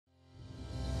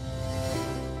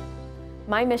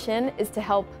My mission is to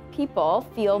help people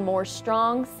feel more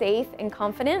strong, safe, and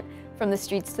confident from the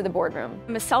streets to the boardroom.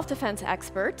 I'm a self-defense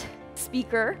expert,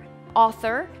 speaker,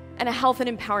 author, and a health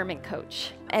and empowerment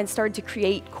coach, and started to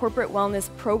create corporate wellness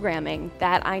programming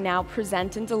that I now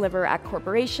present and deliver at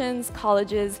corporations,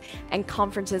 colleges, and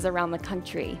conferences around the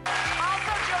country.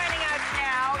 Also joining us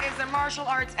now is a martial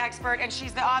arts expert, and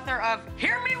she's the author of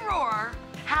Hear Me Roar,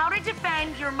 How to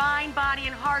Defend Your Mind, Body,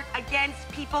 and Heart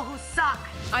Against People Who Suck.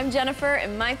 I'm Jennifer,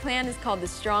 and my plan is called the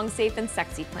Strong, Safe, and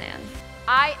Sexy Plan.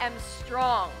 I am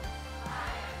strong.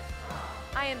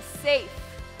 I am safe.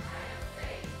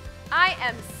 I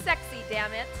am sexy,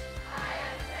 damn it.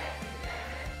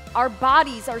 Our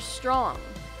bodies are strong,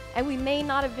 and we may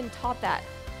not have been taught that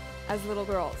as little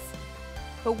girls,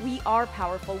 but we are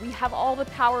powerful. We have all the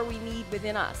power we need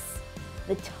within us.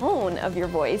 The tone of your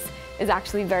voice is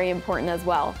actually very important as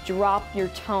well. Drop your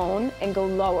tone and go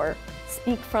lower.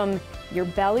 Speak from your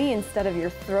belly instead of your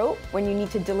throat when you need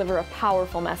to deliver a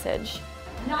powerful message.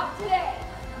 Not today.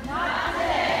 Not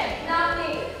today. Not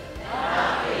me.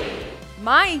 Not me.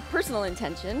 My personal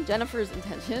intention, Jennifer's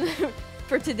intention,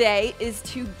 for today is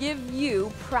to give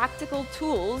you practical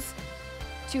tools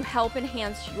to help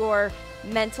enhance your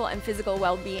mental and physical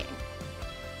well-being.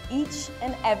 Each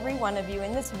and every one of you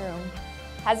in this room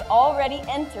has already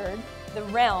entered the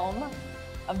realm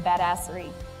of badassery.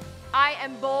 I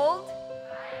am bold.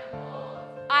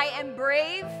 I am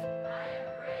brave.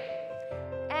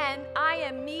 And I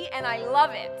am me, and I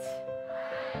love it.